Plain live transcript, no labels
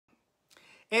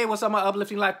Hey, what's up, my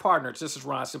Uplifting Life partners? This is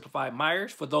Ron Simplified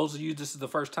Myers. For those of you, this is the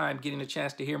first time getting a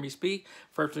chance to hear me speak.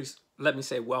 First, let me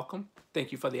say welcome.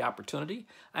 Thank you for the opportunity.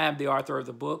 I am the author of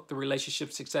the book, The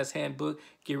Relationship Success Handbook.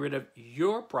 Get rid of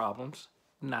your problems,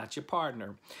 not your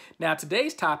partner. Now,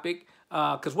 today's topic,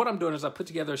 because what I'm doing is I put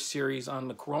together a series on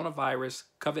the coronavirus,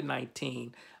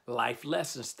 Covid-19 Life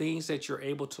Lessons, things that you're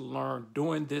able to learn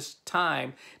during this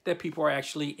time that people are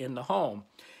actually in the home.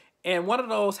 And one of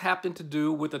those happened to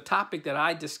do with a topic that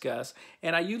I discuss,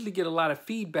 and I usually get a lot of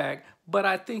feedback, but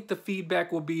I think the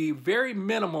feedback will be very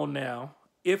minimal now,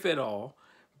 if at all,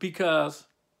 because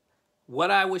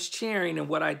what I was sharing and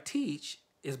what I teach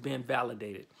is being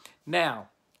validated. Now,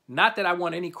 not that I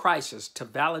want any crisis to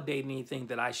validate anything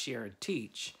that I share and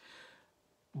teach,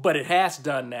 but it has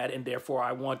done that, and therefore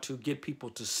I want to get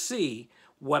people to see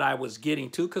what I was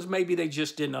getting to, because maybe they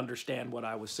just didn't understand what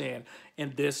I was saying,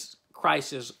 and this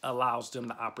crisis allows them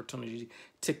the opportunity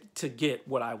to get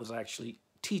what I was actually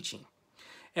teaching.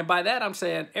 And by that, I'm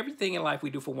saying everything in life we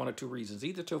do for one or two reasons,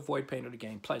 either to avoid pain or to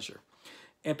gain pleasure.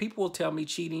 And people will tell me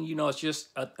cheating, you know, it's just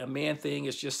a man thing.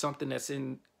 It's just something that's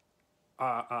in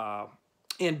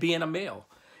being a male.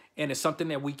 And it's something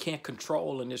that we can't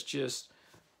control. And it's just,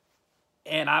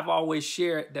 and I've always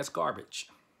shared that's garbage.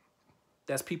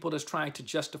 That's people that's trying to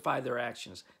justify their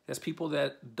actions. That's people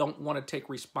that don't want to take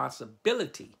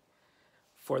responsibility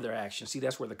for their actions. See,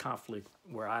 that's where the conflict,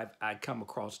 where I come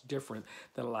across different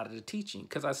than a lot of the teaching.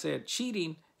 Because I said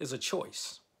cheating is a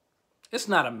choice. It's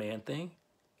not a man thing.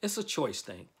 It's a choice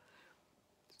thing.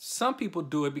 Some people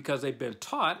do it because they've been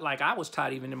taught, like I was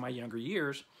taught even in my younger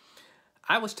years,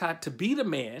 I was taught to be the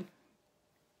man.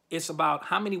 It's about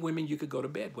how many women you could go to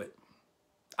bed with.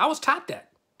 I was taught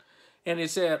that. And it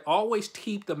said, always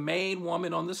keep the main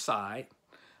woman on the side,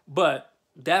 but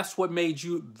that's what made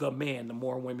you the man, the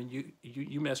more women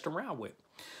you messed around with.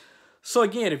 So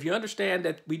again, if you understand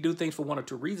that we do things for one or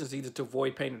two reasons, either to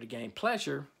avoid pain or to gain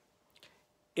pleasure,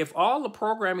 if all the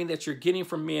programming that you're getting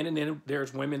from men, and then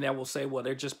there's women that will say, well,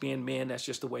 they're just being men, that's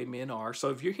just the way men are. So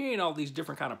if you're hearing all these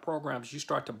different kind of programs, you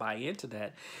start to buy into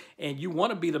that, and you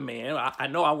want to be the man. I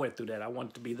know I went through that. I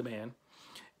wanted to be the man.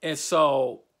 And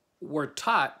so we're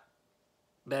taught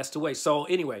that's the way. So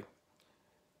anyway,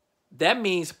 that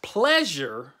means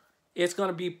pleasure, it's going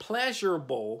to be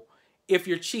pleasurable if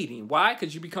you're cheating. Why?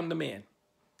 Because you become the man.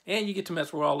 And you get to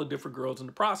mess with all the different girls in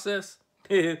the process.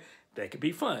 That could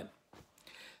be fun.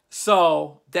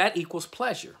 So that equals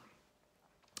pleasure.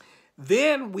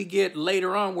 Then we get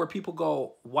later on where people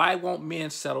go, why won't men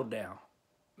settle down?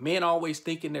 Men always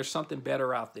thinking there's something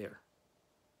better out there.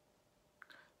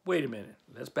 Wait a minute.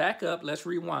 Let's back up. Let's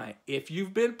rewind. If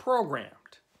you've been programmed,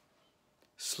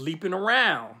 sleeping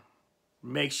around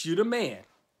makes you the man.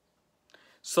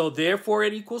 So therefore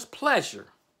it equals pleasure.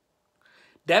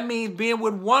 That means being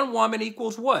with one woman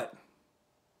equals what?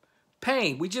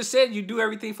 Pain. We just said you do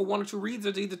everything for one or two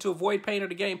reasons, either to avoid pain or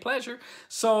to gain pleasure.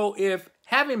 So if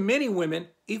having many women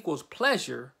equals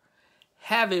pleasure,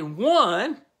 having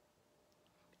one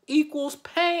equals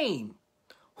pain.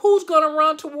 Who's going to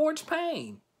run towards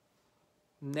pain?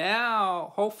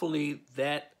 Now, hopefully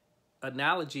that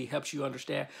analogy helps you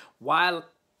understand why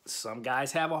some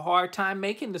guys have a hard time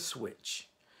making the switch,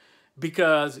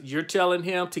 because you're telling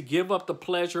him to give up the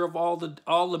pleasure of all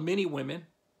the many women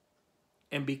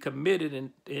and be committed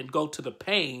and go to the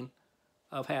pain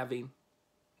of having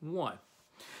one.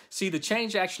 See, the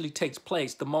change actually takes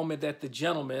place the moment that the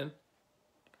gentleman,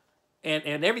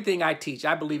 and everything I teach,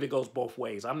 I believe it goes both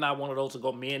ways. I'm not one of those to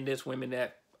go men this, women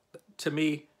that. To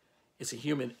me, it's a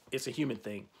human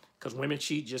thing, because women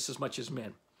cheat just as much as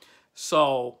men.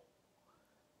 So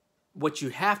what you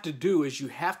have to do is you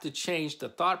have to change the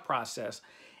thought process,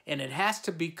 and it has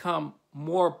to become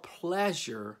more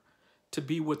pleasure to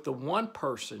be with the one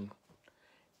person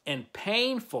and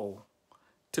painful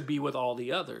to be with all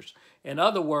the others. In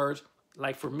other words,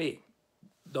 like for me,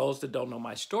 those that don't know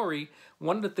my story,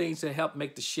 one of the things that helped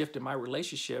make the shift in my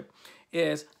relationship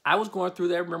is I was going through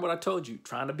that. Remember what I told you,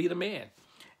 trying to be the man.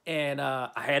 And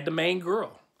I had the main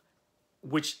girl,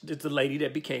 which is the lady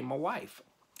that became my wife.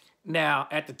 Now,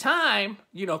 at the time,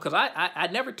 you know, because I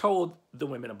never told the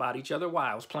women about each other.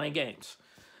 Why? I was playing games.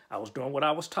 I was doing what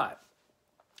I was taught.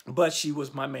 But she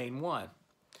was my main one.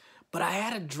 But I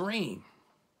had a dream.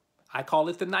 I call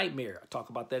it the nightmare. I talk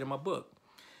about that in my book.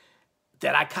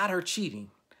 That I caught her cheating.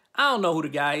 I don't know who the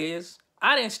guy is.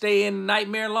 I didn't stay in the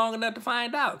nightmare long enough to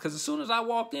find out. Because as soon as I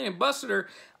walked in and busted her,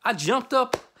 I jumped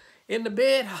up in the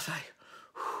bed. I was like,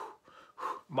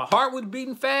 whew. My heart was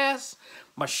beating fast.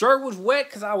 My shirt was wet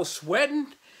because I was sweating.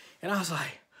 And I was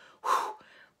like, whew,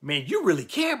 man, you really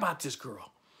care about this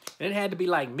girl. And it had to be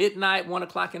like midnight, 1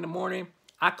 o'clock in the morning.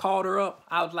 I called her up.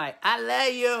 I was like, I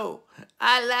love you.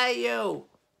 I love you.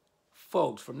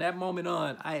 Folks, from that moment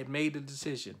on, I had made the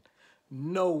decision.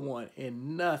 No one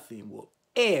and nothing will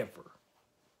ever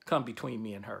come between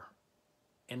me and her.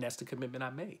 And that's the commitment I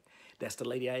made. That's the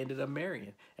lady I ended up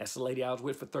marrying. That's the lady I was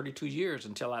with for 32 years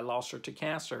until I lost her to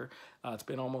cancer. It's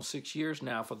been almost 6 years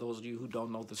now for those of you who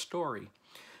don't know the story.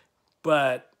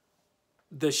 But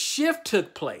the shift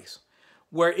took place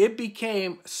where it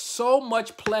became so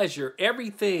much pleasure.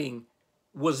 Everything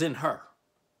was in her.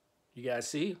 You guys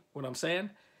see what I'm saying?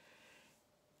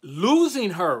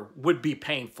 Losing her would be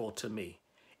painful to me.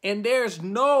 And there's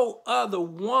no other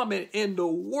woman in the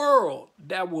world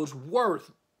that was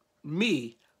worth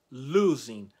me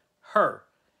losing her.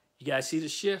 You guys see the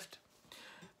shift?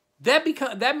 That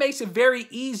makes it very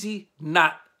easy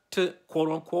not to,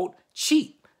 quote unquote,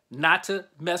 cheat, not to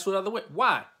mess with other women.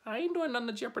 Why? I ain't doing nothing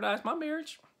to jeopardize my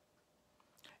marriage.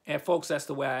 And folks, that's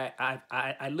the way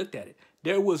I looked at it.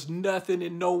 There was nothing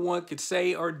and no one could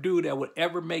say or do that would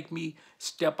ever make me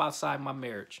step outside my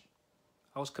marriage.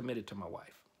 I was committed to my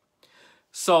wife.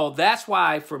 So that's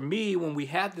why, for me, when we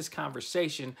had this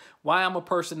conversation, why I'm a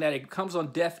person that it comes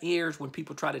on deaf ears when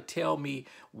people try to tell me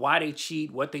why they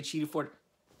cheat, what they cheated for.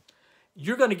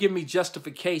 You're going to give me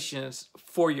justifications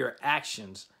for your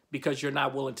actions because you're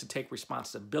not willing to take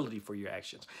responsibility for your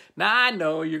actions. Now, I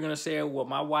know you're going to say, well,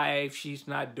 my wife, she's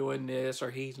not doing this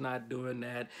or he's not doing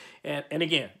that. And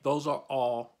again, those are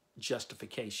all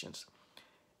justifications.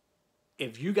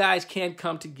 If you guys can't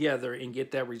come together and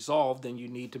get that resolved, then you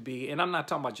need to be, and I'm not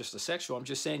talking about just the sexual, I'm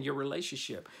just saying your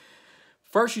relationship.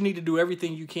 First, you need to do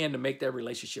everything you can to make that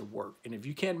relationship work. And if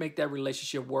you can't make that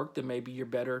relationship work, then maybe you're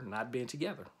better not being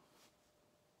together.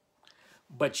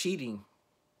 But cheating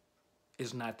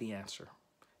is not the answer.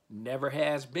 Never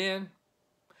has been,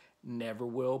 never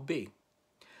will be.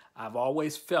 I've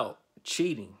always felt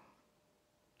cheating.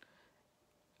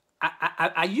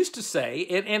 I used to say,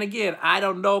 and again, I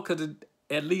don't know because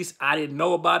at least I didn't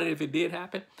know about it if it did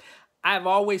happen. I've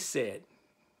always said,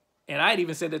 and I had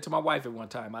even said that to my wife at one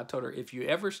time. I told her, if you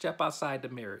ever step outside the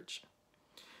marriage,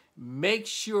 make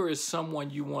sure it's someone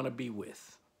you want to be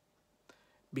with.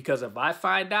 Because if I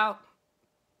find out,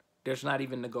 there's not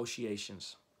even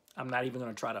negotiations. I'm not even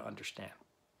going to try to understand.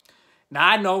 Now,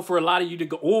 I know for a lot of you to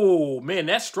go, oh, man,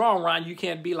 that's strong, Ron. You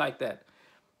can't be like that.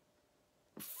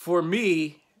 For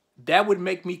me, that would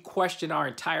make me question our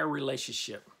entire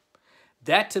relationship.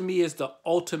 That, to me, is the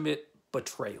ultimate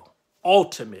betrayal.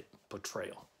 Ultimate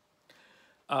betrayal.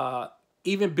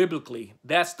 Even biblically,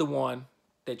 that's the one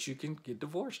that you can get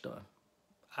divorced on.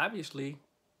 Obviously,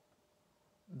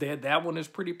 that one is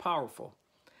pretty powerful.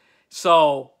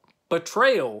 So,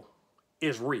 betrayal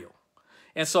is real.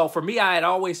 And so, for me, I had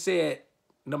always said,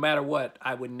 no matter what,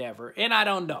 I would never. And I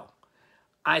don't know.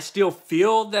 I still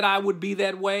feel that I would be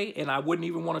that way, and I wouldn't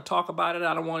even want to talk about it.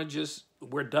 I don't want to just,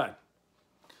 we're done.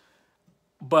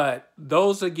 But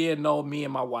those, again, know me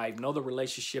and my wife, know the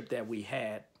relationship that we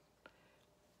had.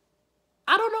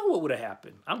 I don't know what would have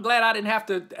happened. I'm glad I didn't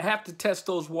have to test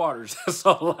those waters. That's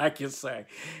all I can say.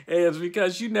 It's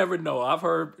because you never know. I've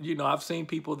heard, I've seen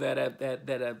people that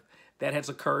has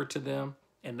occurred to them,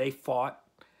 and they fought,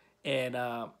 and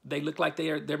they look like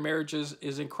their marriage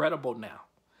is incredible now.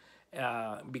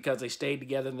 Because they stayed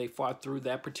together and they fought through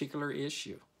that particular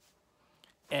issue.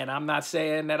 And I'm not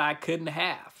saying that I couldn't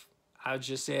have. I was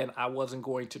just saying I wasn't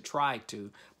going to try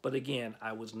to. But again,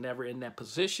 I was never in that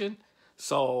position,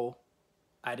 so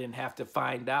I didn't have to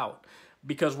find out.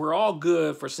 Because we're all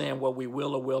good for saying what we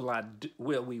will or will not do,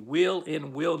 we will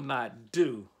and will not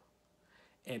do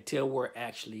until we're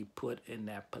actually put in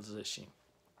that position.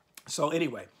 So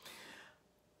anyway,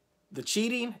 the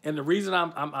cheating, and the reason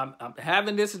I'm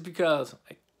having this is because,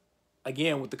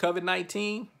 again, with the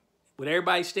COVID-19, with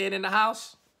everybody staying in the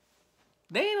house,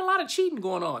 there ain't a lot of cheating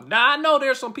going on. Now, I know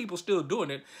there's some people still doing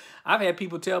it. I've had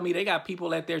people tell me they got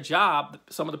people at their job,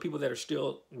 some of the people that are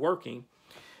still working,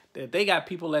 that they got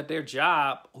people at their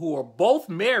job who are both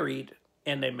married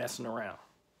and they messing around.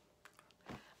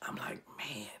 I'm like,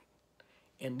 man,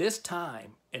 in this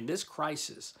time, in this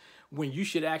crisis, when you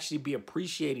should actually be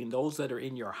appreciating those that are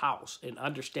in your house and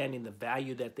understanding the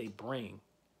value that they bring,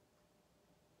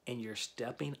 and you're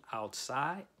stepping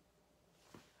outside,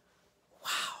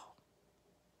 wow.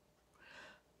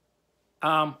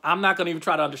 I'm not going to even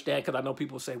try to understand, because I know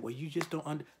people say, well, you just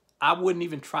don't I wouldn't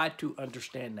even try to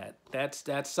understand that.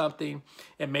 That's something,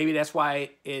 and maybe that's why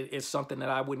it's something that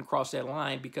I wouldn't cross that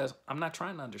line, because I'm not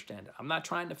trying to understand it. I'm not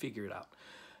trying to figure it out.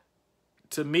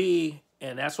 To me,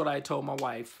 and that's what I told my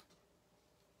wife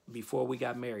before we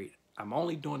got married, I'm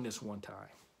only doing this one time.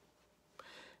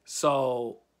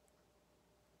 So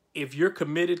if you're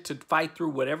committed to fight through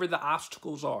whatever the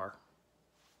obstacles are,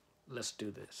 let's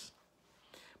do this.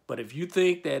 But if you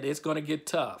think that it's going to get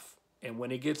tough, and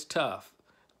when it gets tough,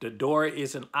 the door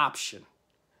is an option,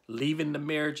 leaving the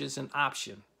marriage is an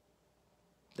option,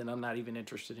 then I'm not even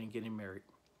interested in getting married.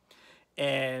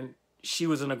 And she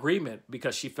was in agreement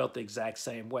because she felt the exact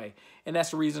same way. And that's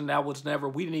the reason that was never,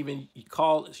 we didn't even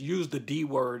use the D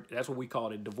word. That's what we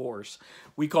called it, divorce.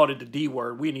 We called it the D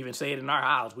word. We didn't even say it in our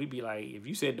house. We'd be like, if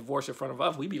you said divorce in front of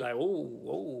us, we'd be like,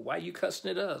 oh, why you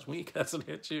cussing at us? We ain't cussing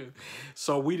at you.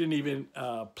 So we didn't even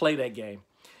play that game.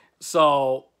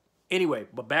 So anyway,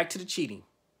 but back to the cheating.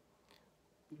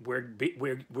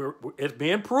 It's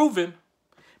being proven,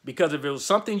 because if it was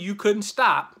something you couldn't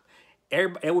stop,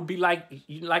 it would be like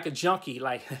a junkie.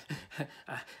 Like,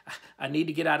 I need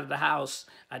to get out of the house.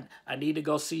 I need to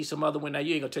go see some other one. Now,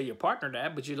 you ain't going to tell your partner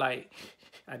that, but you're like,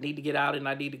 I need to get out and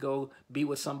I need to go be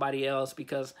with somebody else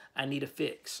because I need a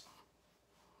fix.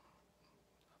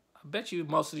 I bet you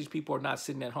most of these people are not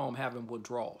sitting at home having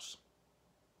withdrawals.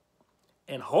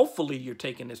 And hopefully you're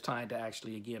taking this time to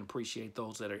actually, again, appreciate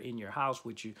those that are in your house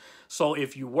with you. So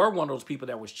if you were one of those people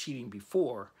that was cheating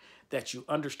before, that you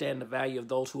understand the value of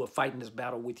those who are fighting this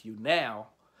battle with you now,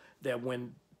 that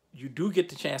when you do get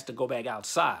the chance to go back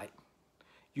outside,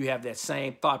 you have that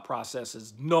same thought process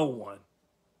as no one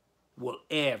will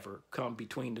ever come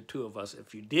between the two of us.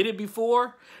 If you did it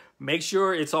before, make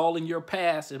sure it's all in your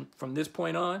past. And from this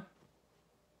point on,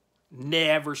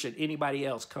 never should anybody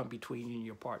else come between you and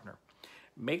your partner.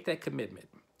 Make that commitment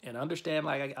and understand,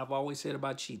 like I've always said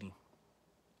about cheating,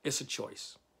 it's a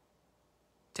choice.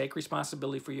 Take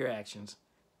responsibility for your actions.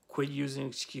 Quit using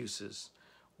excuses.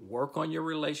 Work on your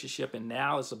relationship. And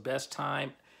now is the best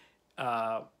time,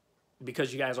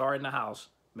 because you guys are in the house.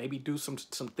 Maybe do some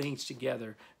things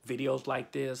together. Videos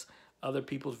like this, other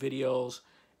people's videos.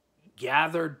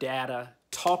 Gather data.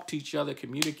 Talk to each other.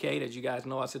 Communicate. As you guys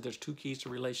know, I said there's 2 keys to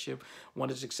a relationship. One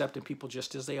is accepting people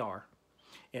just as they are.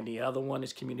 And the other one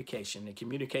is communication. And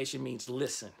communication means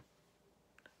listen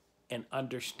and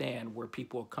understand where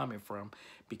people are coming from.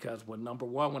 Because number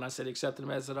one, when I said accept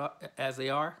them as they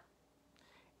are,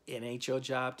 it ain't your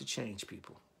job to change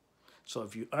people. So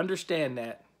if you understand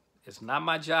that, it's not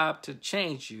my job to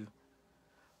change you,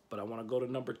 but I want to go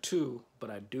to number 2, but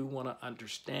I do want to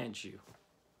understand you.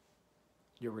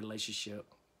 Your relationship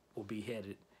will be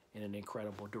headed in an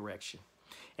incredible direction.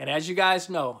 And as you guys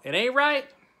know, it ain't right.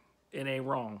 It ain't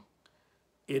wrong.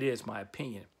 It is my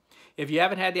opinion. If you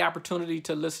haven't had the opportunity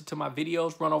to listen to my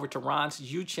videos, run over to Ron's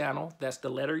U channel. That's the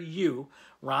letter U,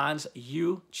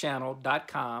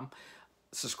 ronsuchannel.com.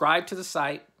 Subscribe to the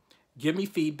site. Give me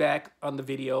feedback on the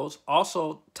videos.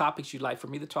 Also, topics you'd like for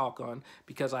me to talk on,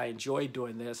 because I enjoy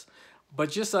doing this.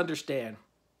 But just understand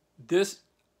this,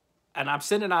 and I'm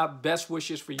sending out best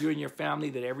wishes for you and your family,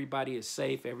 that everybody is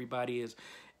safe. Everybody is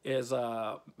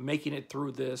making it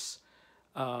through this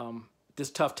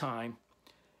tough time.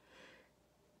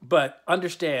 But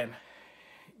understand,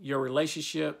 your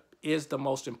relationship is the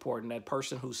most important. That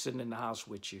person who's sitting in the house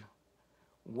with you.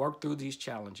 Work through these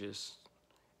challenges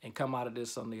and come out of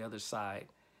this on the other side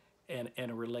and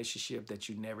a relationship that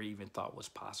you never even thought was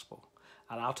possible.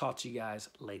 And I'll talk to you guys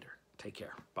later. Take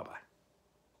care. Bye-bye.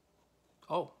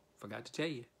 Oh, forgot to tell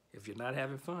you, if you're not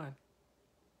having fun,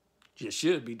 you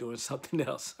should be doing something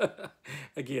else.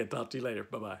 Again, talk to you later.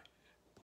 Bye-bye.